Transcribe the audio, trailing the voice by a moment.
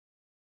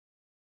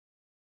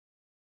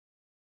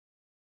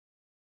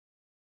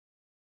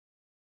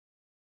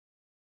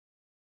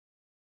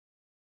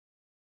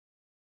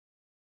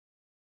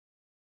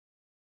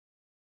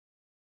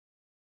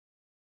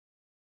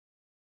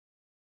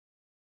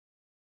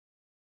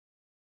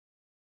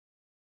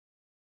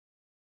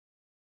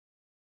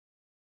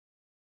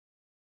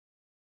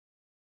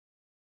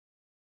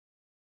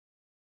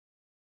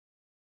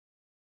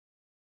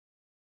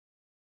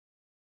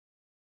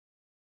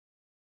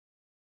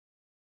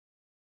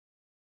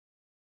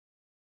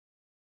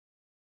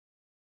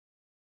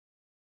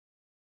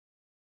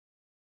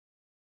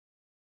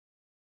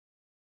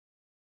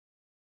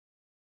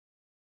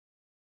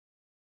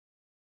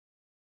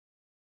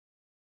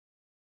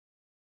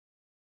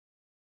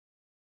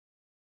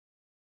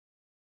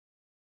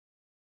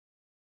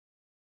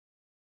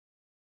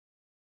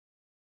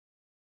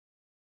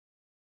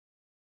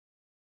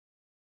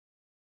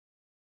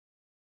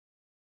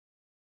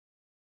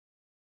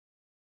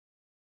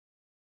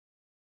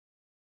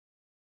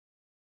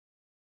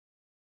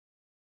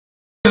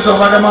of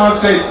Adamawa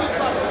State.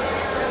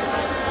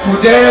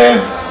 Today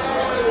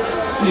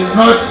is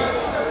not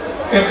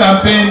a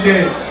campaign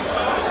day.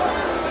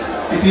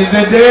 It is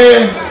a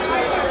day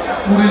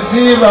to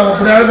receive our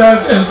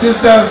brothers and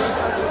sisters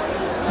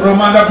from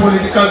other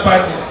political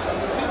parties.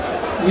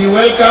 We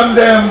welcome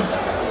them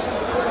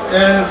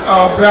as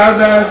our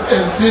brothers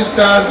and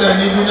sisters and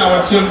even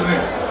our children.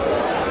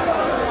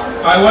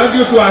 I want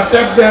you to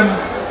accept them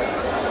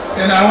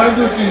and I want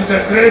you to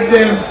integrate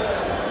them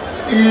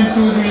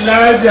into the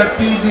larger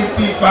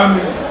PDP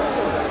family.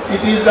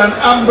 It is an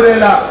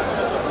umbrella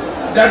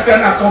that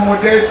can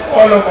accommodate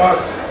all of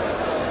us.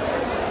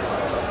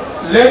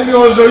 Let me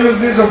also use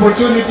this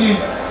opportunity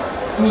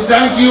to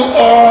thank you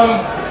all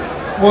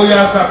for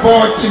your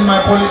support in my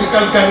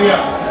political career.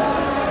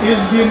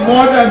 It's been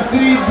more than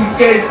 3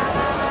 decades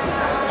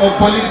of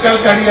political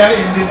career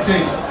in this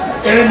state,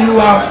 and you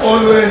have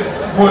always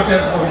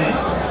voted for me.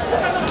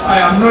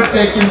 I am not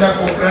taking that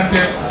for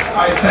granted.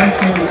 I thank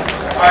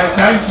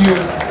you,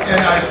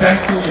 and I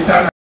thank you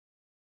eternally.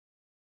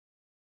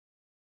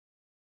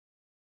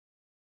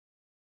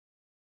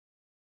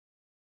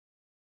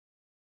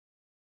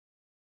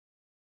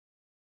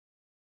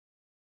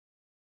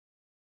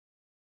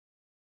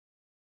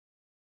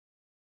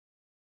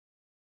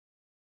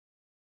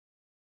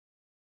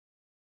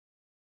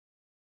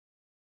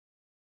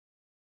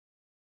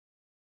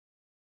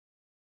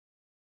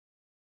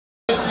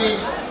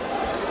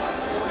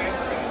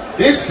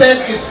 This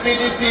state is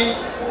PDP,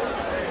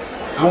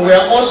 and we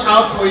are all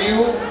out for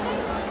you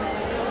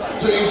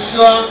to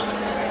ensure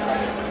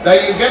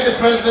that you get the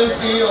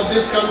presidency of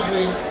this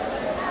country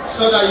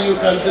so that you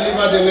can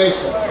deliver the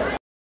nation.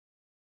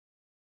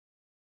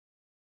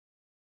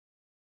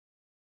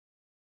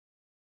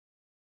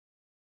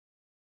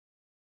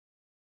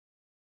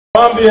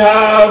 On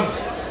behalf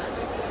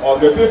of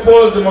the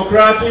People's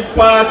Democratic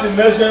Party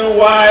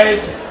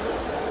nationwide,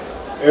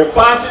 a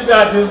party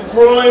that is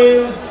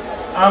growing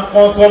and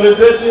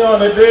consolidating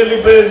on a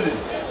daily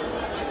basis,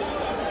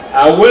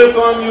 I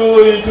welcome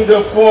you into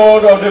the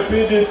fold of the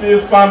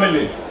PDP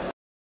family.